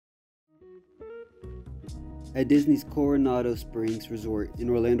At Disney's Coronado Springs Resort in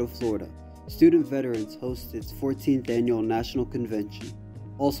Orlando, Florida, Student Veterans host its 14th annual National Convention,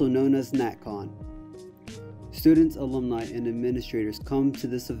 also known as Natcon. Students, alumni, and administrators come to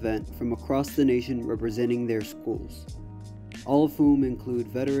this event from across the nation representing their schools, all of whom include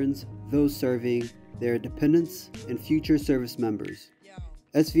veterans, those serving, their dependents, and future service members.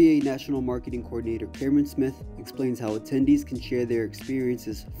 SVA National Marketing Coordinator Cameron Smith explains how attendees can share their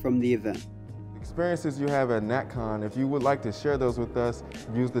experiences from the event. Experiences you have at Natcon, if you would like to share those with us,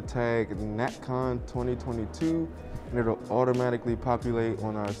 use the tag Natcon 2022 and it'll automatically populate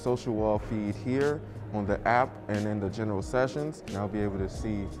on our social wall feed here, on the app, and in the general sessions, and I'll be able to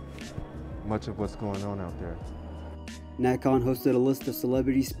see much of what's going on out there. Natcon hosted a list of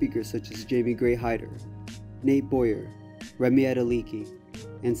celebrity speakers such as Jamie Gray Hyder, Nate Boyer, Remy Adeliki,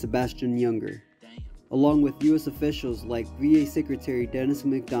 and Sebastian Younger, along with U.S. officials like VA Secretary Dennis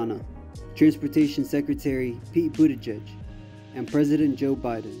McDonough, Transportation Secretary Pete Buttigieg, and President Joe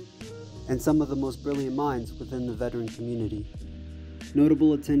Biden, and some of the most brilliant minds within the veteran community.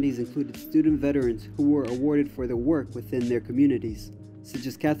 Notable attendees included student veterans who were awarded for their work within their communities, such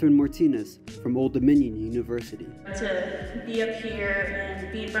as Catherine Martinez from Old Dominion University. To be up here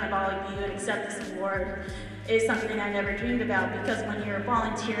and be in front of all of you and accept this award is something I never dreamed about, because when you're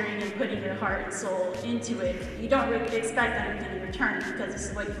volunteering and putting your heart and soul into it, you don't really expect anything in return, because this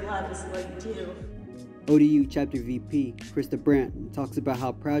is what you love, this is what you do. ODU Chapter VP Krista Brandt talks about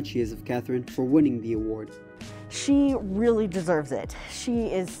how proud she is of Catherine for winning the award. She really deserves it. She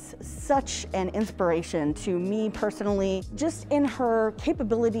is such an inspiration to me personally, just in her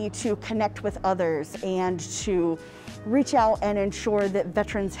capability to connect with others and to reach out and ensure that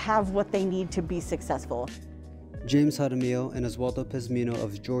veterans have what they need to be successful. James Jaramillo and Oswaldo Pezmino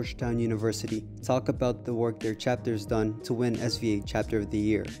of Georgetown University talk about the work their chapter's done to win SVA Chapter of the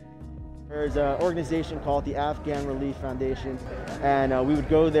Year. There's an organization called the Afghan Relief Foundation, and we would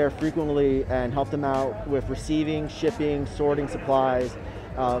go there frequently and help them out with receiving, shipping, sorting supplies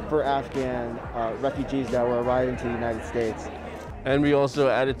for Afghan refugees that were arriving to the United States. And we also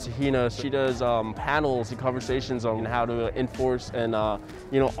added Tahina. She does panels and conversations on how to enforce and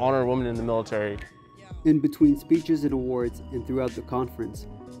honor women in the military. In between speeches and awards and throughout the conference,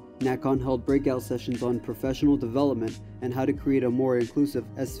 Natcon held breakout sessions on professional development and how to create a more inclusive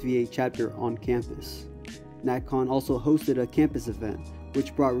SVA chapter on campus. Natcon also hosted a campus event,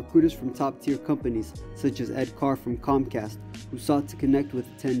 which brought recruiters from top-tier companies such as Ed Carr from Comcast, who sought to connect with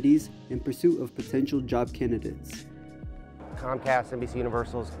attendees in pursuit of potential job candidates. Comcast, NBC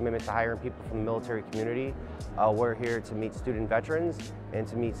Universal's commitment to hiring people from the military community. We're here to meet student veterans and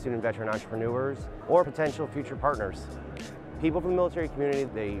to meet student veteran entrepreneurs or potential future partners. People from the military community,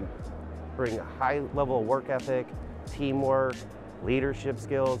 they bring a high level of work ethic, teamwork, leadership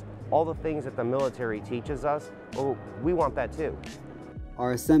skills, all the things that the military teaches us. Well, we want that too.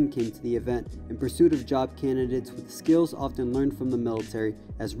 RSM came to the event in pursuit of job candidates with skills often learned from the military,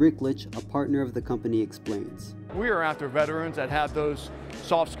 as Rick Litch, a partner of the company, explains. We are after veterans that have those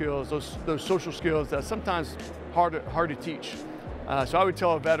soft skills, those social skills that are sometimes hard to teach. So I would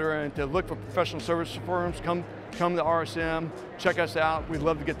tell a veteran to look for professional service firms, come to RSM, check us out. We'd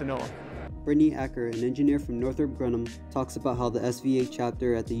love to get to know them. Brittany Acker, an engineer from Northrop Grumman, talks about how the SVA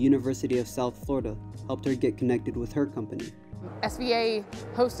chapter at the University of South Florida helped her get connected with her company. SVA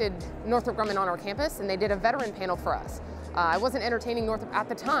hosted Northrop Grumman on our campus, and they did a veteran panel for us. I wasn't entertaining Northrop at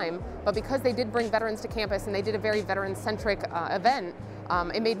the time, but because they did bring veterans to campus and they did a very veteran-centric event,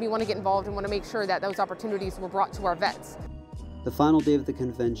 it made me want to get involved and want to make sure that those opportunities were brought to our vets. The final day of the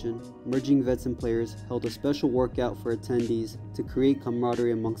convention, Merging Vets and Players held a special workout for attendees to create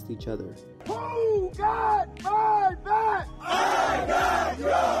camaraderie amongst each other. Who got my back? I got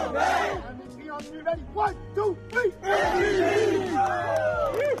your back! Ready? 1, 2, 3!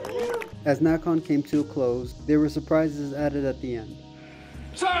 As Natcon came to a close, there were surprises added at the end.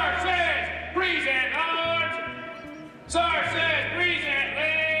 Sir says, present arms! Sir says, present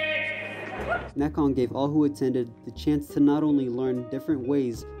legs! Natcon gave all who attended the chance to not only learn different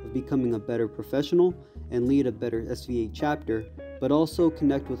ways of becoming a better professional and lead a better SVA chapter, but also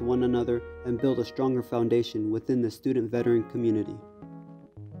connect with one another and build a stronger foundation within the student veteran community.